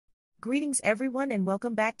Greetings everyone and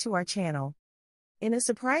welcome back to our channel. In a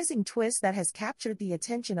surprising twist that has captured the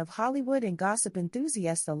attention of Hollywood and gossip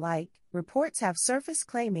enthusiasts alike, reports have surfaced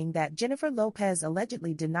claiming that Jennifer Lopez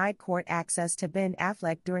allegedly denied court access to Ben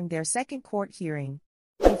Affleck during their second court hearing.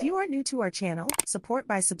 If you are new to our channel, support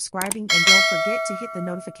by subscribing and don't forget to hit the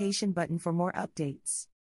notification button for more updates.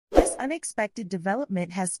 This unexpected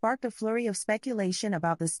development has sparked a flurry of speculation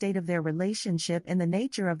about the state of their relationship and the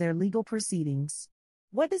nature of their legal proceedings.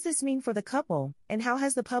 What does this mean for the couple, and how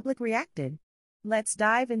has the public reacted? Let's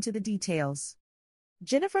dive into the details.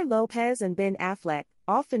 Jennifer Lopez and Ben Affleck,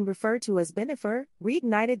 often referred to as Bennifer,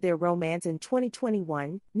 reignited their romance in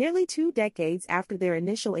 2021, nearly 2 decades after their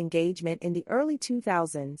initial engagement in the early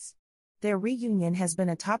 2000s. Their reunion has been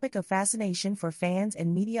a topic of fascination for fans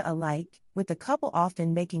and media alike, with the couple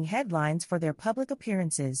often making headlines for their public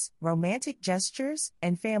appearances, romantic gestures,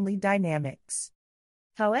 and family dynamics.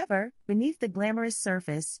 However, beneath the glamorous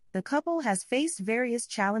surface, the couple has faced various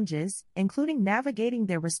challenges, including navigating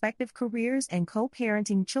their respective careers and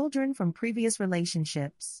co-parenting children from previous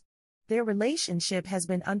relationships. Their relationship has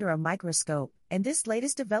been under a microscope, and this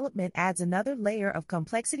latest development adds another layer of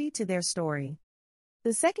complexity to their story.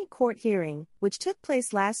 The second court hearing, which took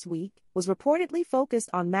place last week, was reportedly focused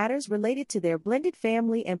on matters related to their blended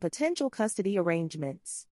family and potential custody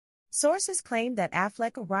arrangements. Sources claim that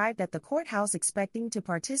Affleck arrived at the courthouse expecting to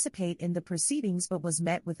participate in the proceedings but was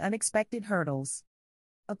met with unexpected hurdles.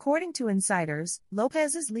 According to insiders,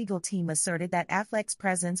 Lopez's legal team asserted that Affleck's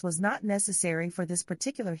presence was not necessary for this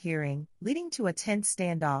particular hearing, leading to a tense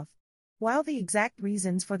standoff. While the exact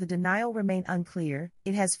reasons for the denial remain unclear,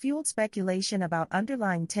 it has fueled speculation about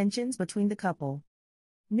underlying tensions between the couple.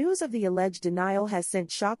 News of the alleged denial has sent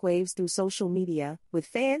shockwaves through social media, with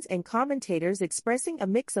fans and commentators expressing a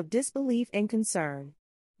mix of disbelief and concern.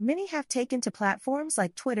 Many have taken to platforms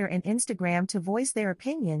like Twitter and Instagram to voice their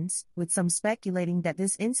opinions, with some speculating that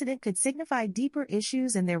this incident could signify deeper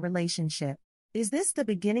issues in their relationship. Is this the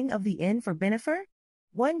beginning of the end for Bennifer?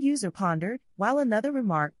 One user pondered, while another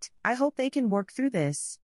remarked, "I hope they can work through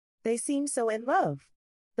this. They seem so in love."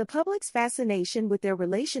 The public's fascination with their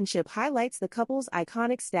relationship highlights the couple's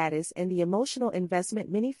iconic status and the emotional investment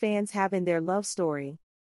many fans have in their love story.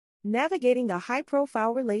 Navigating a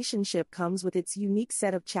high-profile relationship comes with its unique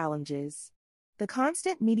set of challenges. The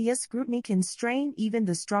constant media scrutiny can strain even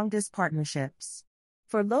the strongest partnerships.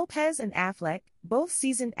 For Lopez and Affleck, both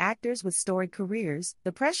seasoned actors with storied careers,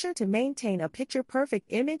 the pressure to maintain a picture-perfect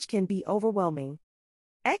image can be overwhelming.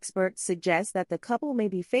 Experts suggest that the couple may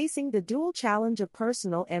be facing the dual challenge of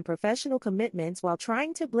personal and professional commitments while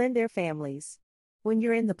trying to blend their families. When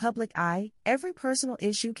you're in the public eye, every personal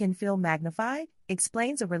issue can feel magnified,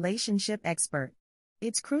 explains a relationship expert.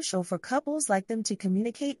 It's crucial for couples like them to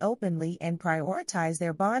communicate openly and prioritize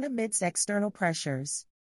their bond amidst external pressures.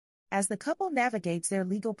 As the couple navigates their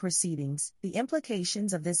legal proceedings, the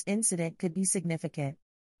implications of this incident could be significant.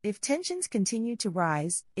 If tensions continue to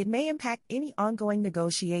rise, it may impact any ongoing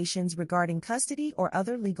negotiations regarding custody or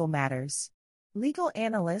other legal matters. Legal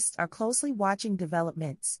analysts are closely watching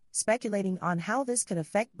developments, speculating on how this could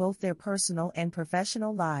affect both their personal and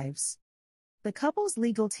professional lives. The couple's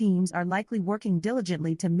legal teams are likely working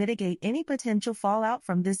diligently to mitigate any potential fallout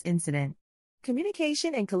from this incident.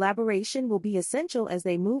 Communication and collaboration will be essential as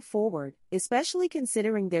they move forward, especially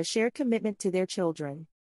considering their shared commitment to their children.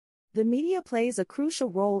 The media plays a crucial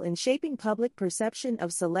role in shaping public perception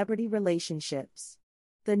of celebrity relationships.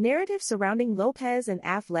 The narrative surrounding Lopez and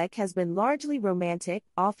Affleck has been largely romantic,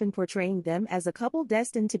 often portraying them as a couple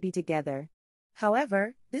destined to be together.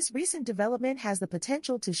 However, this recent development has the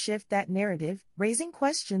potential to shift that narrative, raising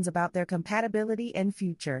questions about their compatibility and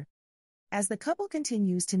future. As the couple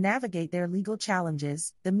continues to navigate their legal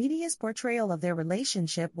challenges, the media's portrayal of their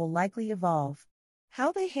relationship will likely evolve.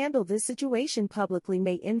 How they handle this situation publicly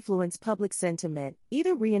may influence public sentiment,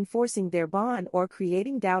 either reinforcing their bond or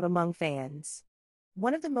creating doubt among fans.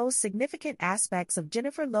 One of the most significant aspects of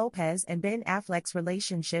Jennifer Lopez and Ben Affleck's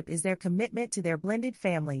relationship is their commitment to their blended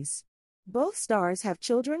families. Both stars have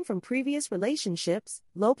children from previous relationships.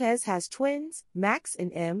 Lopez has twins, Max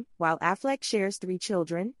and Em, while Affleck shares 3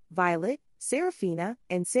 children, Violet, Serafina,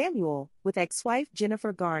 and Samuel, with ex-wife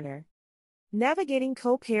Jennifer Garner. Navigating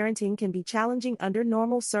co-parenting can be challenging under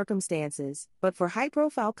normal circumstances, but for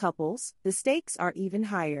high-profile couples, the stakes are even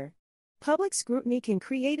higher. Public scrutiny can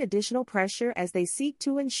create additional pressure as they seek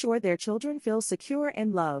to ensure their children feel secure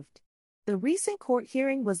and loved. The recent court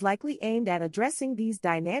hearing was likely aimed at addressing these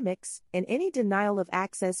dynamics, and any denial of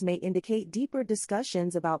access may indicate deeper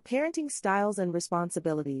discussions about parenting styles and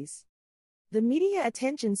responsibilities. The media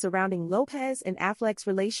attention surrounding Lopez and Affleck's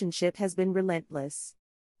relationship has been relentless.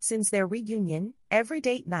 Since their reunion, every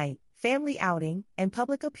date night, family outing, and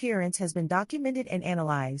public appearance has been documented and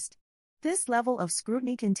analyzed. This level of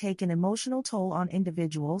scrutiny can take an emotional toll on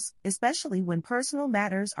individuals, especially when personal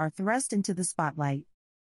matters are thrust into the spotlight.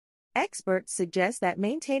 Experts suggest that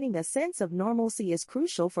maintaining a sense of normalcy is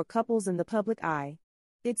crucial for couples in the public eye.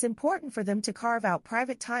 It's important for them to carve out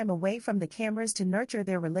private time away from the cameras to nurture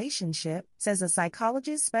their relationship, says a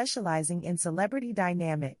psychologist specializing in celebrity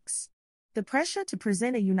dynamics. The pressure to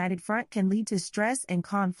present a united front can lead to stress and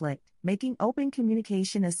conflict, making open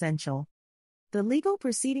communication essential. The legal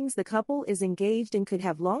proceedings the couple is engaged in could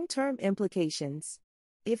have long-term implications.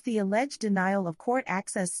 If the alleged denial of court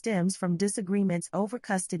access stems from disagreements over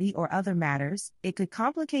custody or other matters, it could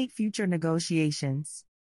complicate future negotiations.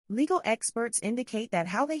 Legal experts indicate that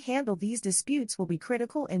how they handle these disputes will be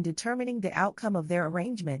critical in determining the outcome of their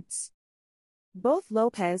arrangements. Both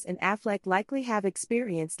Lopez and Affleck likely have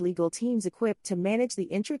experienced legal teams equipped to manage the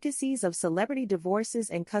intricacies of celebrity divorces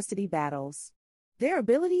and custody battles. Their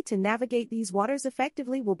ability to navigate these waters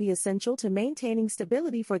effectively will be essential to maintaining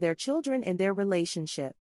stability for their children and their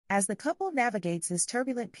relationship. As the couple navigates this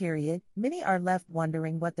turbulent period, many are left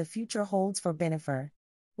wondering what the future holds for Bennifer.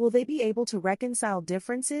 Will they be able to reconcile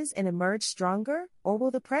differences and emerge stronger, or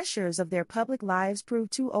will the pressures of their public lives prove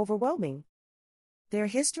too overwhelming? Their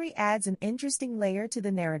history adds an interesting layer to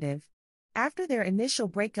the narrative. After their initial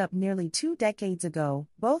breakup nearly 2 decades ago,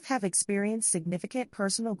 both have experienced significant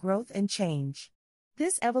personal growth and change.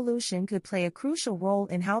 This evolution could play a crucial role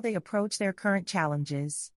in how they approach their current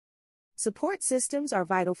challenges. Support systems are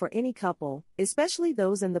vital for any couple, especially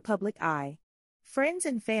those in the public eye. Friends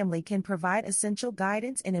and family can provide essential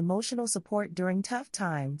guidance and emotional support during tough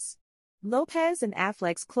times. Lopez and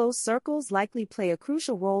Affleck's close circles likely play a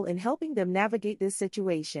crucial role in helping them navigate this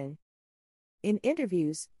situation. In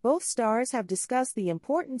interviews, both stars have discussed the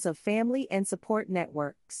importance of family and support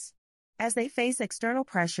networks. As they face external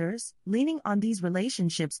pressures, leaning on these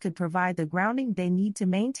relationships could provide the grounding they need to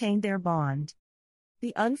maintain their bond.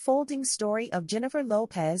 The unfolding story of Jennifer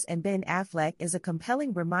Lopez and Ben Affleck is a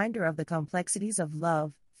compelling reminder of the complexities of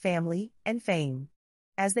love, family, and fame.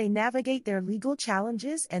 As they navigate their legal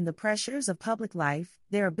challenges and the pressures of public life,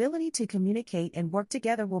 their ability to communicate and work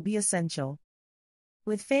together will be essential.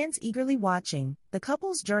 With fans eagerly watching, the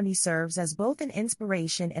couple's journey serves as both an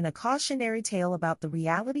inspiration and a cautionary tale about the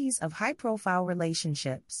realities of high-profile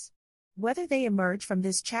relationships. Whether they emerge from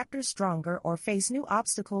this chapter stronger or face new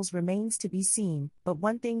obstacles remains to be seen, but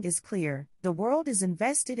one thing is clear: the world is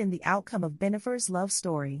invested in the outcome of Bennifer's love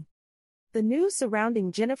story. The news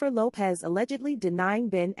surrounding Jennifer Lopez allegedly denying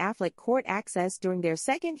Ben Affleck court access during their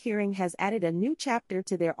second hearing has added a new chapter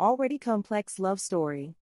to their already complex love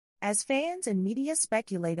story. As fans and media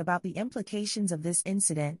speculate about the implications of this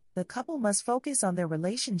incident, the couple must focus on their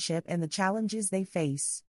relationship and the challenges they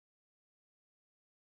face.